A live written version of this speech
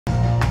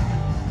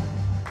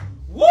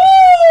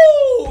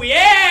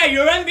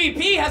your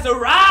MVP has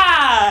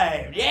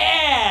arrived!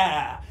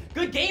 Yeah!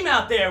 Good game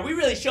out there. We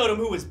really showed him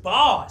who was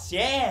boss,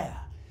 yeah.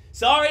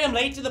 Sorry I'm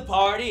late to the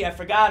party. I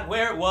forgot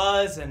where it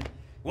was and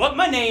what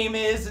my name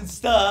is and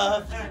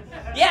stuff.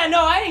 Yeah,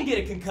 no, I didn't get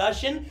a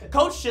concussion.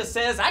 Coach just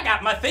says I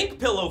got my think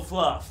pillow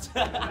fluffed.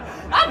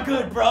 I'm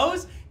good,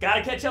 bros.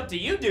 Gotta catch up to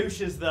you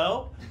douches,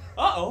 though.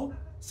 Uh-oh,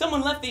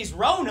 someone left these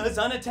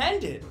Ronas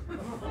unattended.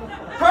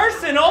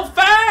 Personal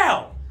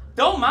foul!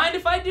 Don't mind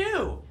if I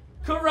do.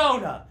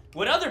 Corona.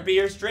 What other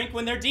beers drink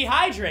when they're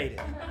dehydrated?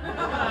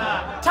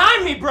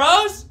 Time me,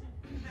 bros!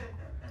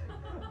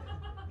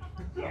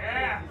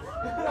 Yeah!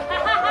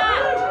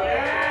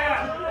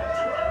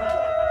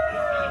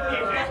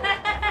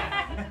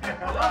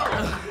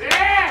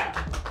 Yeah!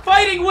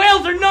 Fighting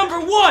whales are number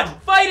one!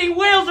 Fighting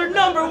whales are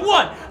number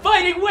one!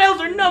 Fighting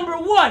whales are number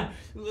one!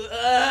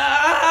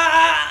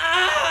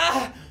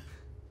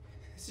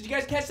 Did you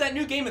guys catch that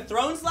new Game of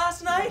Thrones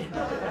last night?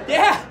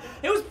 Yeah,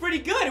 it was pretty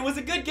good. It was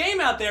a good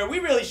game out there. We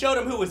really showed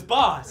them who was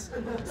boss.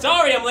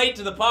 Sorry I'm late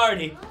to the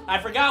party. I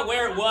forgot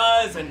where it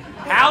was and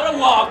how to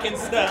walk and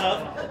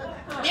stuff.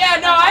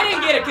 Yeah, no, I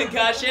didn't get a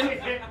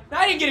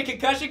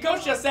concussion.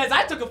 Coach just says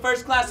I took a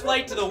first-class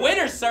flight to the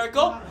winner's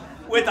circle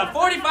with a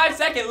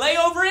 45-second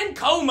layover in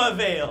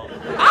Comaville.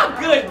 I'm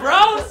good,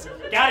 bros.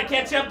 Gotta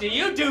catch up to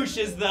you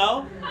douches,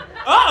 though.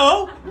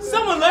 Uh-oh,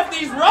 someone left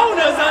these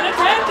Ronas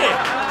unattended.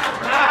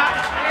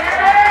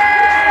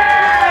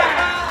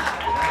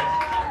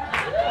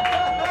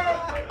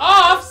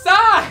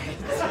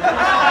 Offsides.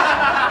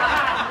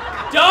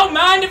 Don't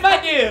mind if I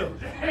do.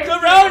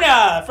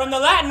 Corona, from the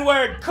Latin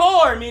word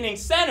cor, meaning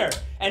center,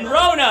 and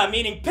Rona,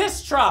 meaning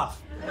piss trough.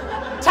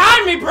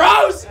 Time me,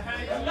 bros!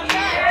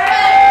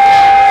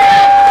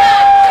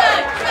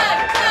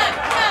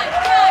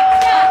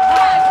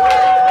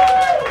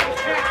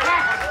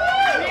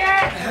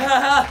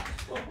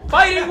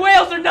 Fighting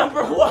whales are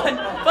number one!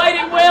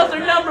 Fighting whales are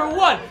number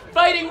one!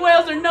 Fighting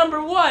whales are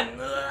number one!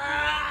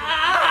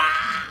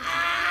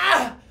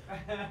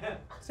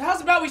 So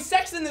how's about we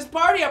sexing this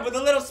party up with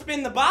a little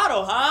spin the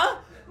bottle, huh?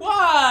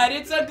 What?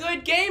 It's a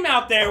good game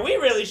out there. We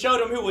really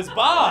showed him who was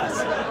boss.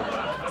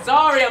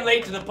 Sorry I'm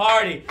late to the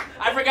party.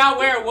 I forgot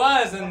where it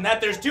was and that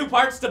there's 2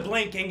 parts to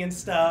blinking and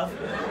stuff.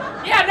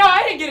 Yeah, no,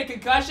 I didn't get a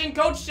concussion.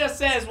 Coach just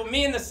says, well,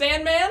 me and the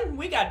Sandman,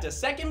 we got to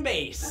second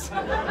base.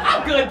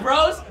 I'm good,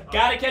 bros.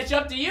 Gotta catch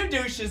up to you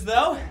douches,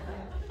 though.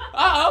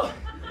 Uh-oh.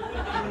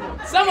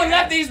 Someone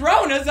left these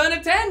Ronas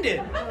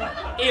unattended.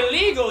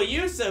 Illegal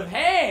use of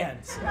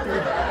hands.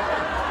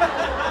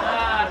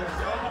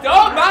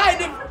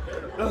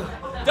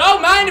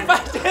 Don't mind if I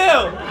do.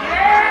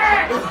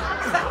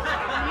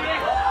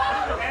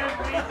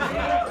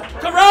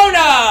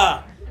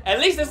 Corona! At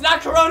least it's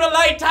not Corona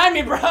Light. Time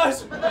me,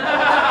 bros.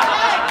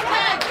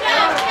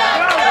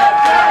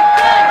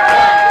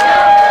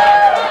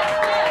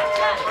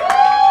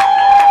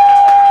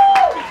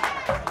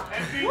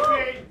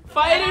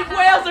 Fighting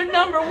whales are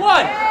number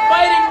one.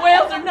 Fighting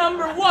whales are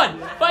number one.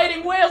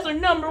 Fighting whales are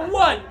number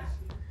one.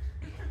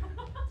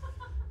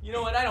 You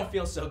know what? I don't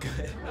feel so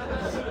good.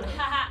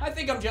 I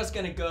think I'm just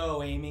gonna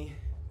go, Amy.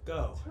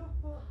 Go.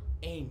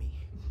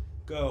 Amy.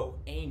 Go,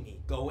 Amy.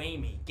 Go,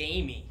 Amy.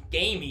 Gamey.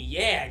 Gamey.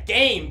 Yeah,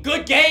 game.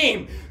 Good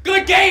game.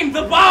 Good game,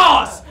 the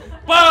boss.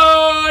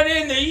 Born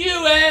in the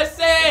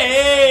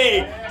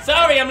USA.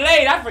 Sorry I'm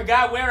late. I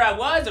forgot where I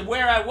was and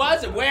where I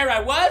was and where I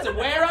was and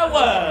where I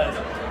was.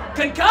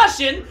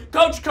 Concussion?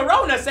 Coach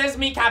Corona says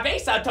mi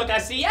cabeza took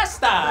a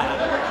siesta.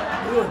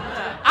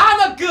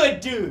 I'm a good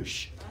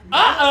douche.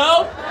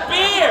 Uh-oh,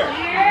 beer,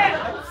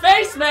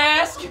 face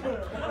mask,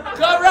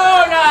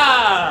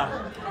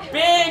 Corona,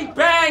 bing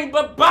bang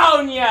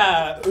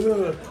babonia,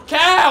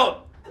 count.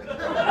 2, 3, 4,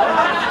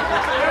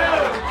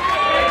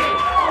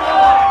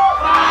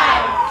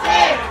 5,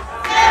 6,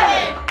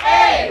 7,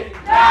 8,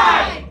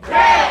 9,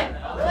 10.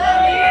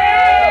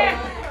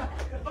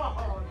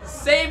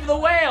 Save the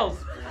whales,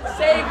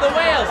 save the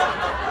whales,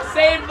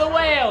 save the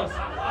whales.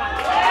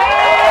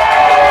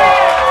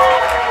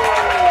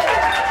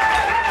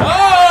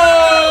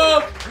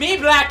 Me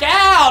black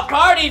out,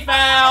 party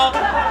foul,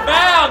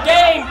 foul,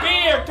 game,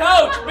 beer,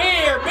 coach,